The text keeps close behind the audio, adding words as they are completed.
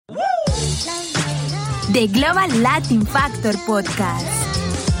The Global Latin Factor Podcast.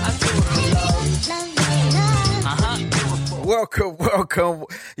 Welcome,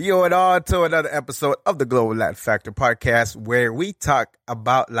 you and all to another episode of the Global Latin Factor Podcast, where we talk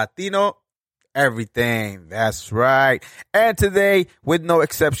about Latino everything. That's right. And today, with no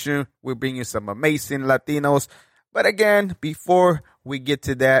exception, we're bringing some amazing Latinos. But again, before we get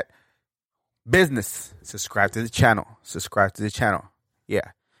to that, business, subscribe to the channel.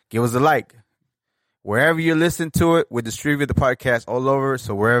 Yeah, give us a like. Wherever you listen to it, we distribute the podcast all over.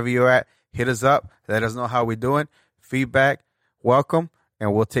 So wherever you're at, hit us up. Let us know how we're doing. Feedback, welcome,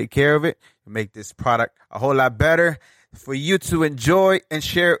 and we'll take care of it and make this product a whole lot better for you to enjoy and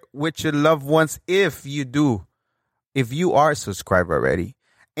share with your loved ones if you are subscribed already.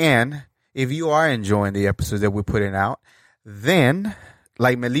 And if you are enjoying the episodes that we're putting out, then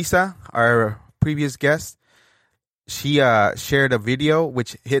like Melissa, our previous guest, she shared a video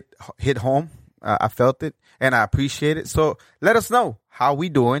which hit home. I felt it and I appreciate it. So let us know how we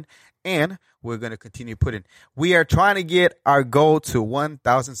doing, and we're going to continue putting. We are trying to get our goal to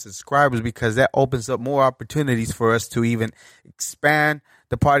 1,000 subscribers because that opens up more opportunities for us to even expand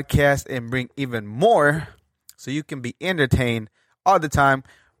the podcast and bring even more, so you can be entertained all the time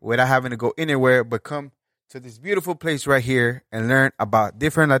without having to go anywhere but come to this beautiful place right here and learn about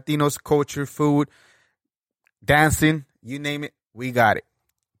different Latinos, culture, food, dancing, you name it, we got it.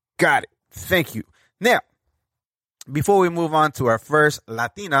 Got it. Thank you. Now, before we move on to our first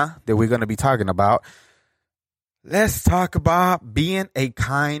Latina that we're going to be talking about, let's talk about being a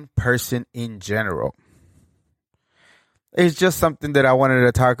kind person in general. It's just something that I wanted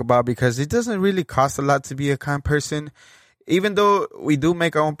to talk about because it doesn't really cost a lot to be a kind person. Even though we do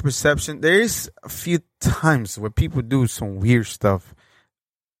make our own perception, there is a few times where people do some weird stuff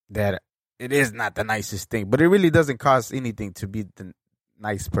that it is not the nicest thing, but it really doesn't cost anything to be the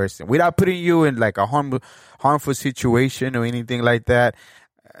nice person without putting you in like a harmful situation or anything like that.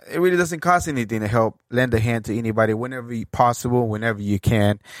 It really doesn't cost anything to help lend a hand to anybody whenever possible, whenever you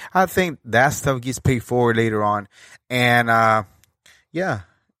can. I think that stuff gets paid forward later on, and yeah,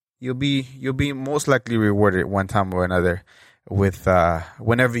 you'll be most likely rewarded one time or another with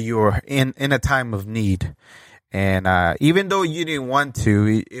whenever you're in a time of need. And even though you didn't want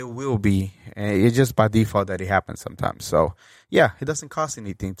to, it will be. It's just by default that it happens sometimes. So yeah, it doesn't cost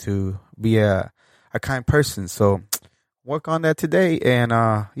anything to be a kind person. So work on that today, and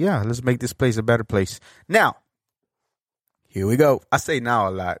yeah, let's make this place a better place. Now, here we go. I say now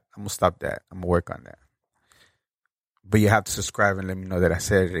a lot. I'm gonna stop that. I'm gonna work on that. But you have to subscribe and let me know that I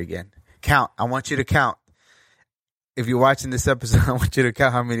said it again. Count. I want you to count. If you're watching this episode, I want you to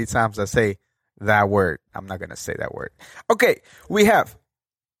count how many times I say that word. I'm not gonna say that word. Okay, we have.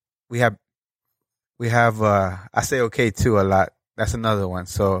 I say okay too a lot. That's another one.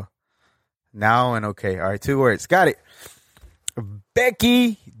 So now and okay. All right, 2 words. Got it.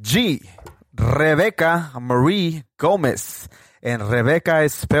 Becky G, Rebecca Marie Gomez, and Rebecca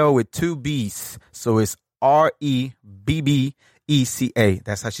is spelled with 2 B's, so it's Rebecca.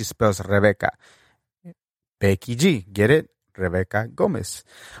 That's how she spells Rebecca. Becky G, get it? Rebecca Gomez.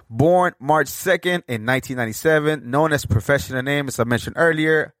 Born March 2nd in 1997, known as professional name, as I mentioned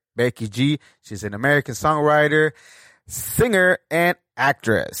earlier, Becky G. She's an American songwriter, singer, and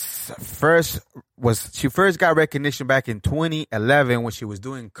actress. She first got recognition back in 2011 when she was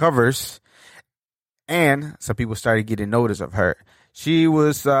doing covers, and some people started getting notice of her. She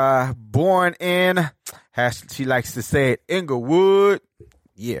was born in, as she likes to say it, Inglewood,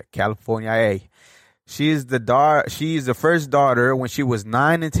 California, A. She's the first daughter. When she was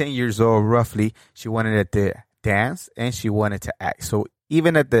 9 and 10 years old, roughly, she wanted to dance and she wanted to act. So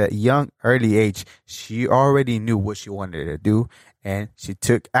even at the early age, she already knew what she wanted to do, and she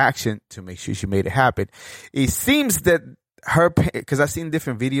took action to make sure she made it happen. It seems that because I've seen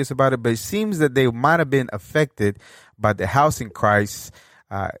different videos about it, but it seems that they might have been affected by the housing crisis.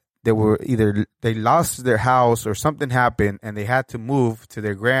 They lost their house or something happened, and they had to move to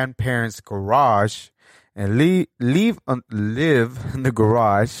their grandparents' garage and live in the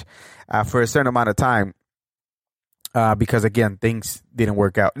garage for a certain amount of time. Because again, things didn't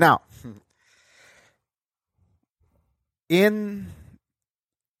work out. Now,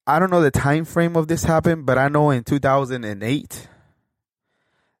 I don't know the time frame of this happened, but I know in 2008,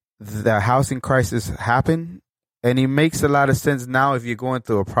 the housing crisis happened, and it makes a lot of sense now if you're going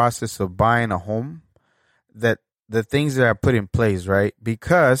through a process of buying a home, that the things that are put in place, right?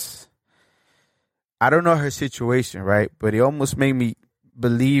 Because I don't know her situation, right? But it almost made me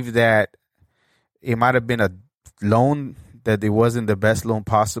believe that it might have been a loan that it wasn't the best loan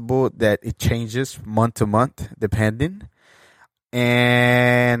possible, that it changes month to month depending.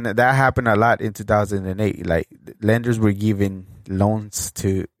 And that happened a lot in 2008. Like, lenders were giving loans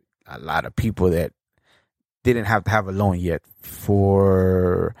to a lot of people that didn't have to have a loan yet,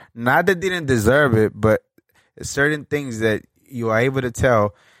 for not that didn't deserve it, but certain things that you are able to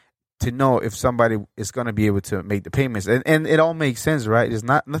tell to know if somebody is going to be able to make the payments. And it all makes sense, right? There's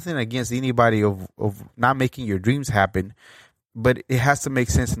nothing against anybody of not making your dreams happen, but it has to make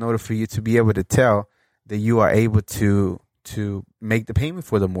sense in order for you to be able to tell that you are able to make the payment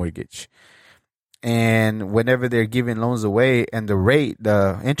for the mortgage. And whenever they're giving loans away and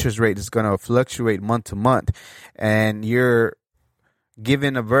the interest rate is going to fluctuate month to month, and you're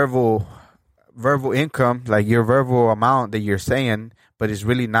given a verbal income, like your verbal amount that you're saying, but it's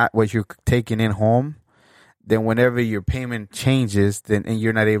really not what you're taking in home, then whenever your payment changes, then and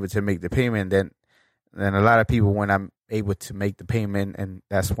you're not able to make the payment, then a lot of people were not able to make the payment, and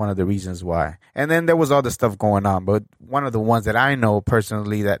that's one of the reasons why. And then there was other stuff going on, but one of the ones that I know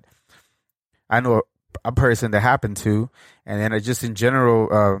personally, that I know a person that happened to, and then just in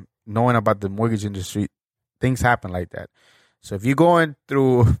general, knowing about the mortgage industry, things happen like that. So if you're going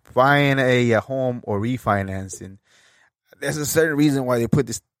through buying a home or refinancing, there's a certain reason why they put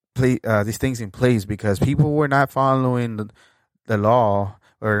these things in place, because people were not following the law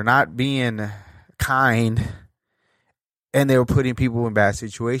or not being kind, and they were putting people in bad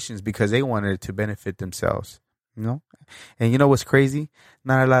situations because they wanted to benefit themselves. And you know what's crazy?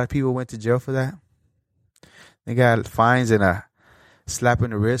 Not a lot of people went to jail for that. They got fines and a slap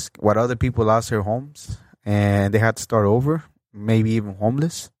in the wrist, while other people lost their homes and they had to start over, maybe even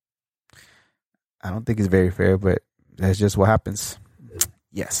homeless. I don't think it's very fair, but that's just what happens.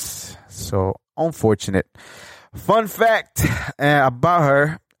 Yes. So unfortunate. Fun fact about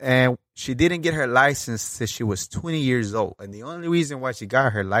her, and she didn't get her license since she was 20 years old. And the only reason why she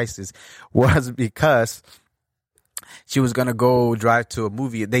got her license was because she was going to go drive to a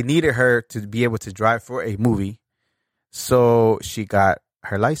movie. They needed her to be able to drive for a movie. So she got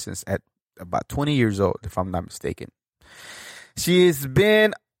her license at about 20 years old, if I'm not mistaken. She's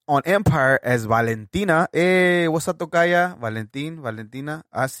been on Empire as Valentina. Hey, what's up, Tocaya? Valentina,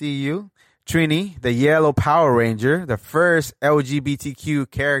 I see you. Trini, the Yellow Power Ranger, the first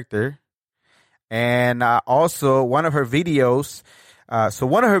LGBTQ character. And also one of her videos. So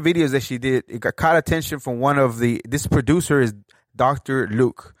one of her videos that she did, it caught attention from this producer is Dr.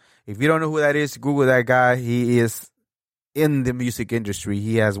 Luke. If you don't know who that is, Google that guy. He is in the music industry.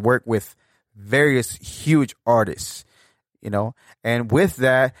 He has worked with various huge artists, and with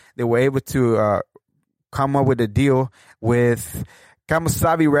that, they were able to come up with a deal with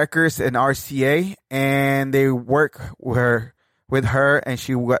Kamasabi Records and RCA, and they work with her, and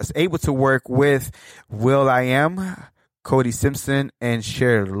she was able to work with will.i.am, Cody Simpson, and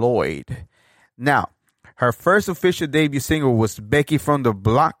Cher Lloyd. Now, her first official debut single was Becky from the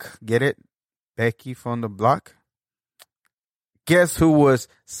Block. Get it? Becky from the Block. Guess who was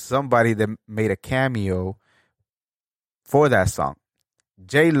somebody that made a cameo for that song?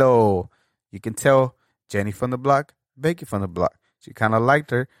 J-Lo. You can tell Jenny from the Block, Becky from the Block. She kind of liked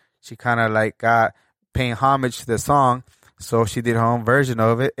her. She kind of got paying homage to the song. So she did her own version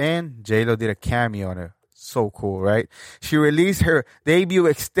of it, and J-Lo did a cameo on it. So cool, right? She released her debut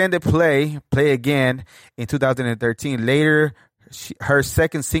extended play Again, in 2013. Later, her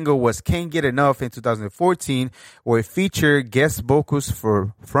second single was Can't Get Enough in 2014, where it featured guest vocals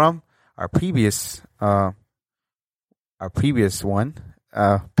from our previous one,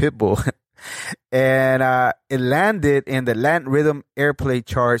 PITBULL. And it landed in the Latin Rhythm Airplay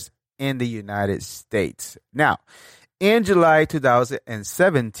charts in the United States. Now, in July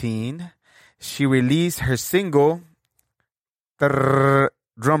 2017, she released her single, drum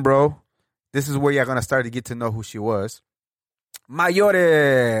bro. This is where you're going to start to get to know who she was.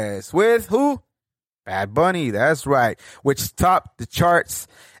 Mayores, with who? Bad Bunny, that's right. Which topped the charts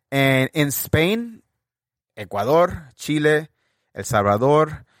and in Spain, Ecuador, Chile, El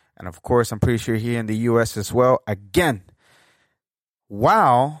Salvador, and of course, I'm pretty sure here in the U.S. as well. Again,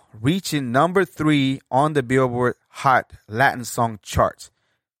 while reaching number 3 on the Billboard Hot Latin Song charts.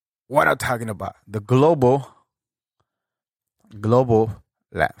 What I'm talking about, the global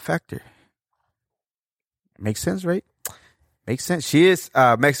Latin factor. Makes sense, right? Makes sense. She is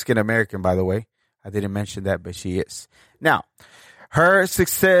Mexican American, by the way. I didn't mention that, but she is. Now, her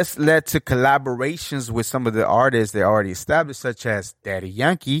success led to collaborations with some of the artists they already established, such as Daddy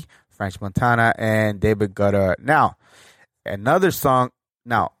Yankee, French Montana, and David Guetta. Now, another song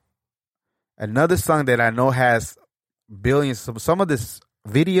that I know has billions. Some of this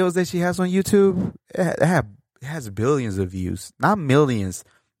videos that she has on YouTube, it has billions of views, not millions,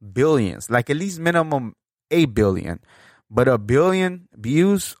 billions, like at least minimum 8 billion. But 1 billion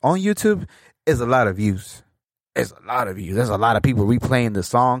views on YouTube is a lot of views. It's a lot of views. There's a lot of people replaying the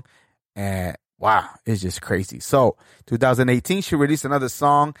song. And wow, it's just crazy. So 2018, she released another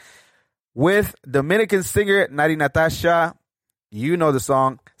song with Dominican singer Nari Natasha. You know the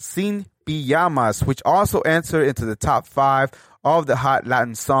song Sin Pijamas, which also entered into the top 5 of the Hot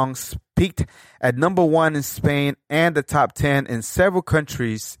Latin Songs, peaked at number 1 in Spain and the top 10 in several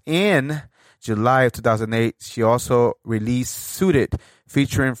countries. In July of 2008, she also released Suited,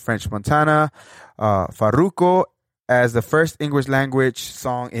 featuring French Montana, Farruko, as the first English language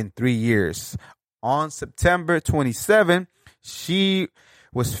song in 3 years. On September 27, she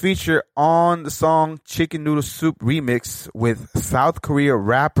was featured on the song Chicken Noodle Soup remix with South Korea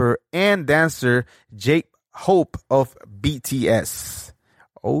rapper and dancer Jake Hope of BTS.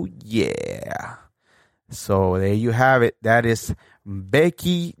 Oh yeah. So there you have it. That is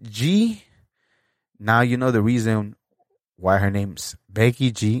Becky G. Now you know the reason why her name's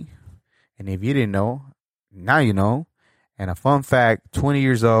Becky G. And if you didn't know, now you know. And a fun fact, 20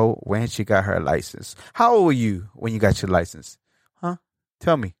 years old when she got her license. How old were you when you got your license? Huh?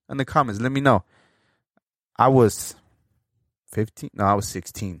 Tell me in the comments. Let me know. I was 15. No, I was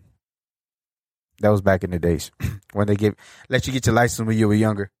 16. That was back in the days when they let you get your license when you were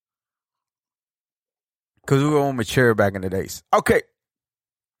younger. Because we were all mature back in the days. Okay.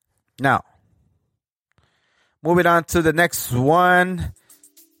 Now, moving on to the next one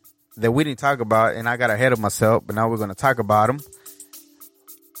that we didn't talk about, and I got ahead of myself, but now we're going to talk about them.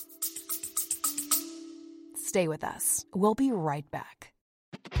 Stay with us. We'll be right back.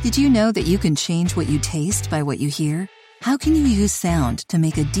 Did you know that you can change what you taste by what you hear? How can you use sound to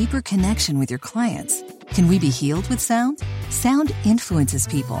make a deeper connection with your clients? Can we be healed with sound? Sound influences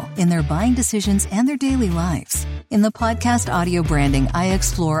people in their buying decisions and their daily lives. In the podcast Audio Branding, I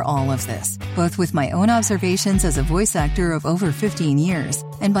explore all of this, both with my own observations as a voice actor of over 15 years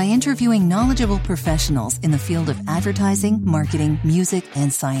and by interviewing knowledgeable professionals in the field of advertising, marketing, music,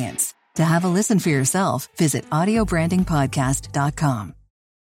 and science. To have a listen for yourself, visit audiobrandingpodcast.com.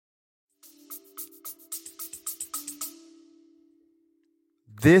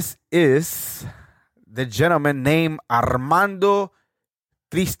 This is the gentleman named Armando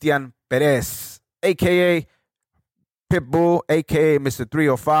Cristian Perez, a.k.a. Pitbull, a.k.a. Mr.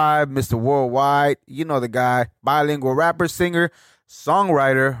 305, Mr. Worldwide. You know the guy. Bilingual rapper, singer,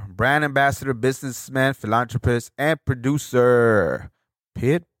 songwriter, brand ambassador, businessman, philanthropist, and producer.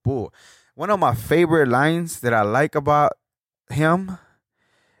 Pitbull. One of my favorite lines that I like about him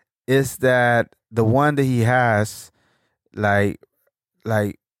is that the one that he has, like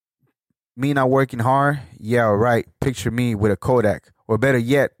me not working hard, yeah, right. Picture me with a Kodak. Or better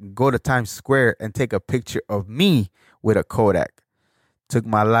yet, go to Times Square and take a picture of me with a Kodak. Took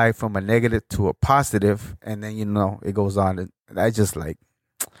my life from a negative to a positive, and then, it goes on. And I just I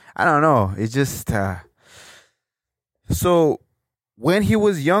don't know. It just, so when he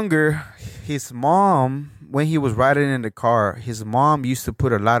was younger, his mom, when he was riding in the car, his mom used to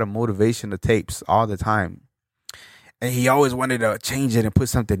put a lot of motivational tapes all the time. And he always wanted to change it and put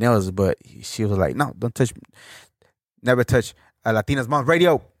something else, but she was like, no, don't touch, never touch a Latina's mom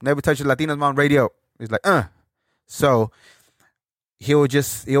radio. Never touch a Latina's mom radio. He's like, So he'll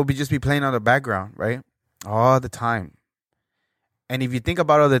just be playing on the background, right? All the time. And if you think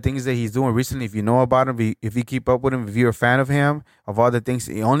about all the things that he's doing recently, if you know about him, if you keep up with him, if you're a fan of him, of all the things,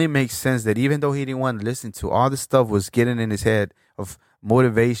 it only makes sense that even though he didn't want to listen to, all the stuff was getting in his head of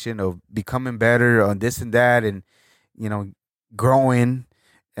motivation, of becoming better on this and that, and growing.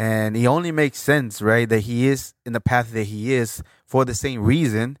 And it only makes sense, right, that he is in the path that he is for the same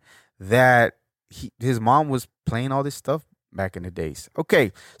reason that his mom was playing all this stuff back in the days.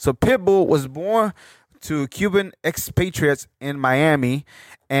 Okay, so Pitbull was born to Cuban expatriates in Miami,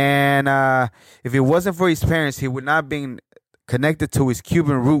 and if it wasn't for his parents, he would not be connected to his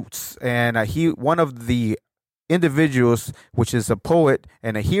Cuban roots. And one of the individuals, which is a poet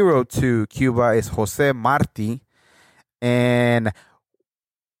and a hero to Cuba, is Jose Marti. And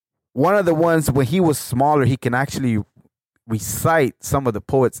one of the ones, when he was smaller, he can actually recite some of the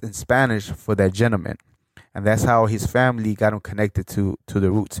poets in Spanish for that gentleman. And that's how his family got him connected to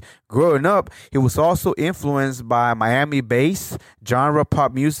the roots. Growing up, he was also influenced by Miami-based genre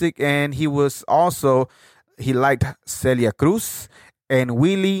pop music. And he liked Celia Cruz and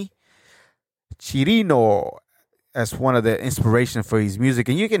Willie Chirino as one of the inspiration for his music.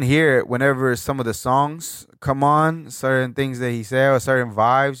 And you can hear it whenever some of the songs come on, certain things that he said or certain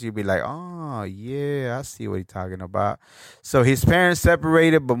vibes, you'll be like, oh yeah, I see what he's talking about. So his parents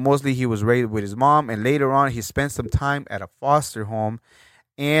separated, but mostly he was raised with his mom, and later on he spent some time at a foster home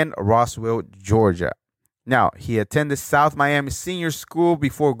in Roswell, Georgia. Now, he attended South Miami Senior School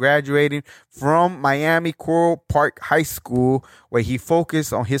before graduating from Miami Coral Park High School, where he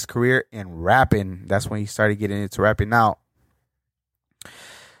focused on his career in rapping. That's when he started getting into rapping. Now,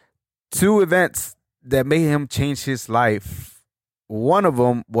 two events that made him change his life. One of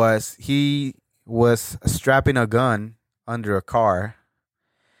them was he was strapping a gun under a car,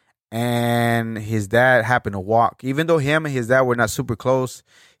 and his dad happened to walk. Even though him and his dad were not super close,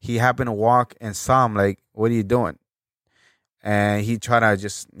 he happened to walk and saw him like, "What are you doing?" And he tried to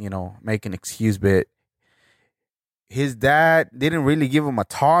just, make an excuse, but his dad didn't really give him a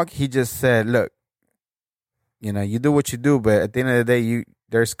talk. He just said, "Look, you do what you do, but at the end of the day,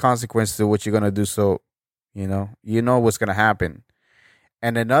 there's consequences to what you're gonna do. So, you know what's gonna happen."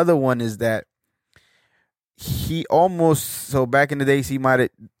 And another one is that so back in the days, he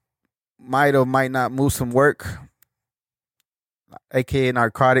might not move some work, aka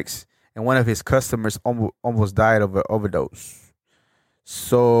narcotics, and one of his customers almost died of an overdose.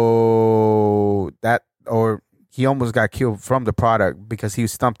 So he almost got killed from the product because he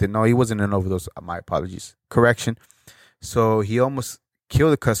stumped it. No, he wasn't an overdose. My apologies. Correction. So he almost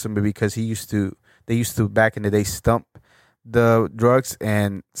killed the customer because they used to back in the day stump the drugs,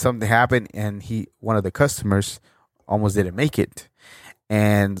 and something happened, and one of the customers almost didn't make it.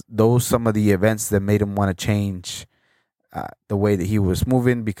 And those some of the events that made him want to change the way that he was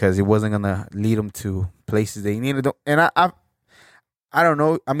moving, because it wasn't gonna lead him to places they needed to. And I don't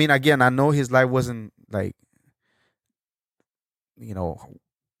know. I mean, again, I know his life wasn't like,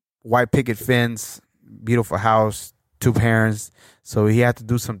 white picket fence, beautiful house, two parents. So he had to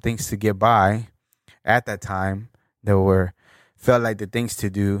do some things to get by at that time that felt like the things to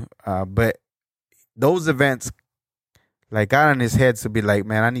do. But those events got on his head to be like,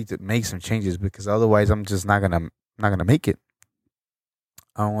 man, I need to make some changes, because otherwise I'm just not gonna make it.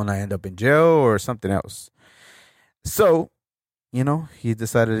 I don't want to end up in jail or something else. So, he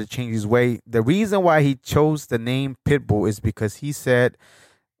decided to change his way. The reason why he chose the name Pitbull is because he said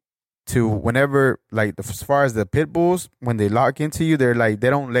whenever, as far as the pit bulls, when they lock into you, they're they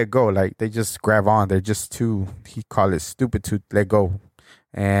don't let go. They just grab on. They're just too, he called it stupid to let go.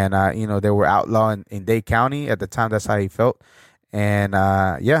 And, they were outlawed in Dade County at the time. That's how he felt. And,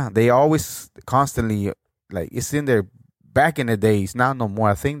 they always constantly, it's in there back in the days. Now no more.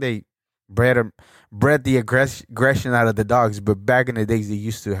 I think they bred the aggression out of the dogs. But back in the days, they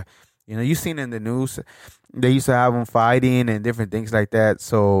used to, you seen in the news, they used to have them fighting and different things like that.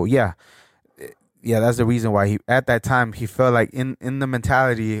 So, yeah, that's the reason why at that time, he felt like in the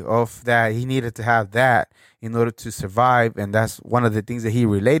mentality of that, he needed to have that in order to survive. And that's one of the things that he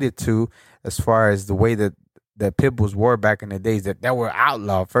related to, as far as the way that the pit bulls were back in the days, that were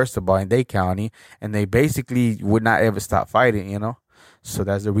outlawed, first of all, in Dade County. And they basically would not ever stop fighting, So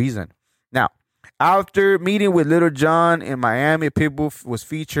that's the reason. Now, after meeting with Little John in Miami, Pitbull was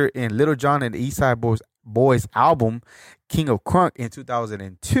featured in Little John and the East Side Boys album King of Crunk in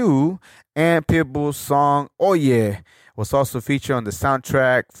 2002, and Pitbull's song "Oh Yeah" was also featured on the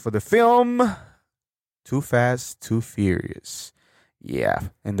soundtrack for the film Too Fast, Too Furious. Yeah,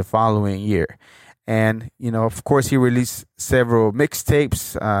 in the following year. And of course, he released several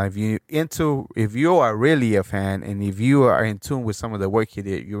mixtapes. If you are really a fan, and if you are in tune with some of the work he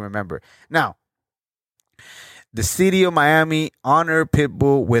did, you remember. Now, the city of Miami honored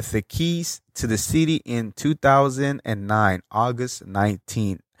Pitbull with the keys to the city in 2009, August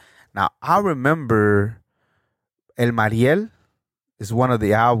 19th. Now, I remember El Mariel is one of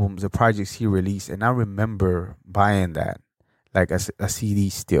the albums, the projects he released, and I remember buying that, a CD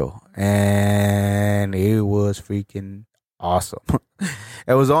still, and it was freaking awesome.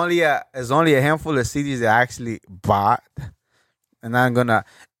 It was only a handful of CDs that I actually bought, and I'm not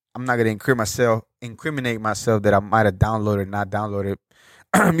gonna incriminate myself that I might have not downloaded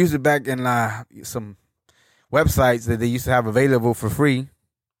music back in some websites that they used to have available for free.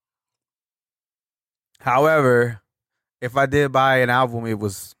 However, if I did buy an album, it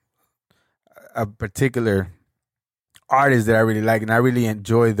was a particular artist that I really like, and I really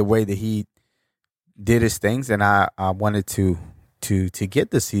enjoyed the way that he did his things, and I wanted to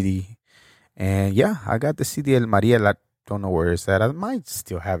get the CD. And yeah, I got the CD El Mariel. I don't know where it's at. I might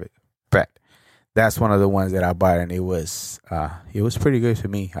still have it, but that's one of the ones that I bought, and it was pretty good to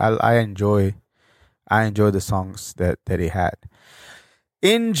me. I enjoy the songs that it had.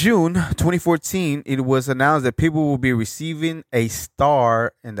 In June 2014, it was announced that Pitbull will be receiving a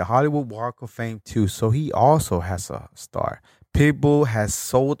star in the Hollywood Walk of Fame too. So he also has a star. Pitbull has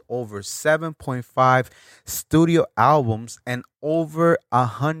sold over 7.5 studio albums and over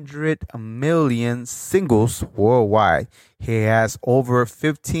 100 million singles worldwide. He has over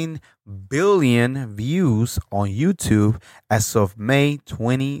 15 billion views on YouTube as of May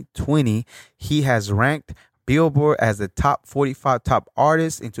 2020. He has ranked Billboard as the top 45 top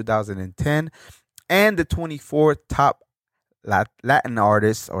artist in 2010 and the 24 top Latin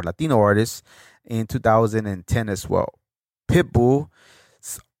artists or Latino artists in 2010 as well. Pitbull,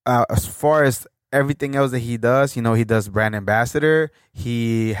 as far as everything else that he does, he does brand ambassador.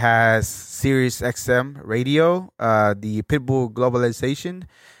 He has Sirius XM radio, the Pitbull globalization.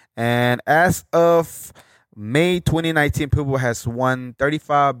 And as of May 2019, Pitbull has won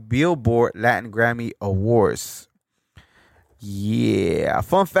 35 Billboard Latin Grammy Awards. Yeah.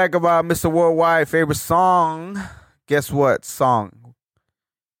 Fun fact about Mr. Worldwide, favorite song. Guess what song?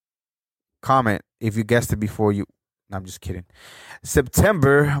 Comment if you guessed it before you. No, I'm just kidding.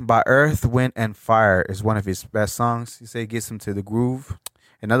 September by Earth, Wind, and Fire is one of his best songs. He said it gets him to the groove.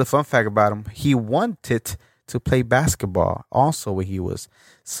 Another fun fact about him, he wanted to play basketball also where he was.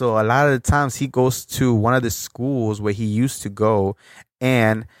 So a lot of the times he goes to one of the schools where he used to go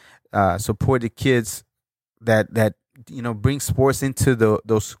and support the kids that bring sports into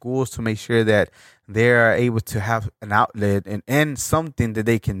those schools to make sure that they are able to have an outlet and something that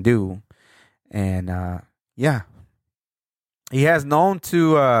they can do. And yeah. He has known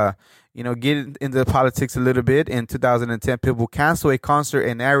to, get into politics a little bit. In 2010, Pitbull canceled a concert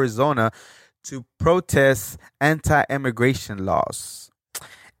in Arizona to protest anti-immigration laws.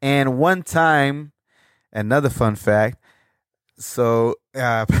 And one time, another fun fact, so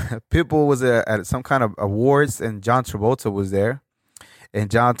Pitbull was at some kind of awards and John Travolta was there. And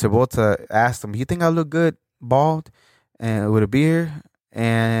John Travolta asked him, "You think I look good bald and with a beard?"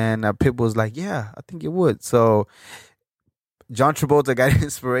 And Pitbull was like, "Yeah, I think it would." So John Travolta got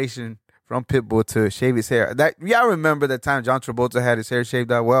inspiration from Pitbull to shave his hair. Y'all remember the time John Travolta had his hair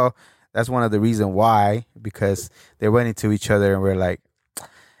shaved out? Well, that's one of the reasons why, because they went into each other and were like,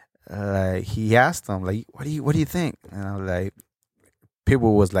 he asked him, like, what do you think? And I was like,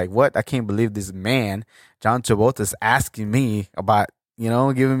 Pitbull was like, what? I can't believe this man, John Travolta's asking me about,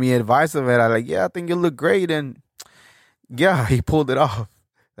 giving me advice of it. I like, yeah, I think you look great. And yeah, he pulled it off.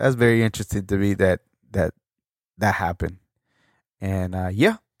 That's very interesting to me that happened. And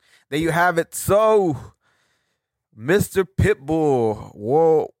yeah, there you have it. So, Mr. Pitbull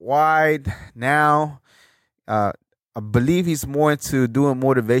worldwide now. I believe he's more into doing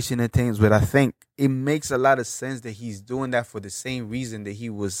motivation and things, but I think it makes a lot of sense that he's doing that for the same reason that he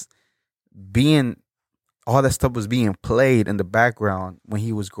was all that stuff was being played in the background when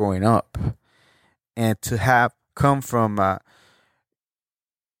he was growing up. And to have come from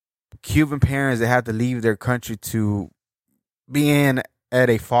Cuban parents that had to leave their country to being at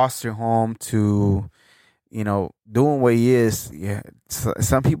a foster home to, doing what he is. Yeah.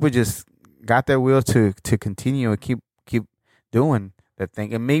 Some people just got their will to continue and keep doing that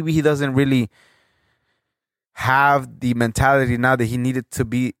thing. And maybe he doesn't really have the mentality now that he needed to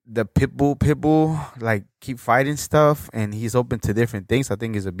be the pitbull, like keep fighting stuff. And he's open to different things. I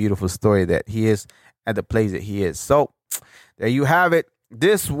think it's a beautiful story that he is at the place that he is. So there you have it.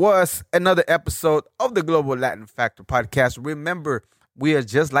 This was another episode of the Global Latin Factor podcast. Remember, we are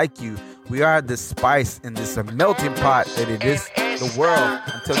just like you. We are the spice in this melting pot that it is the world.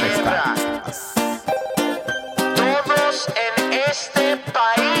 Until next time.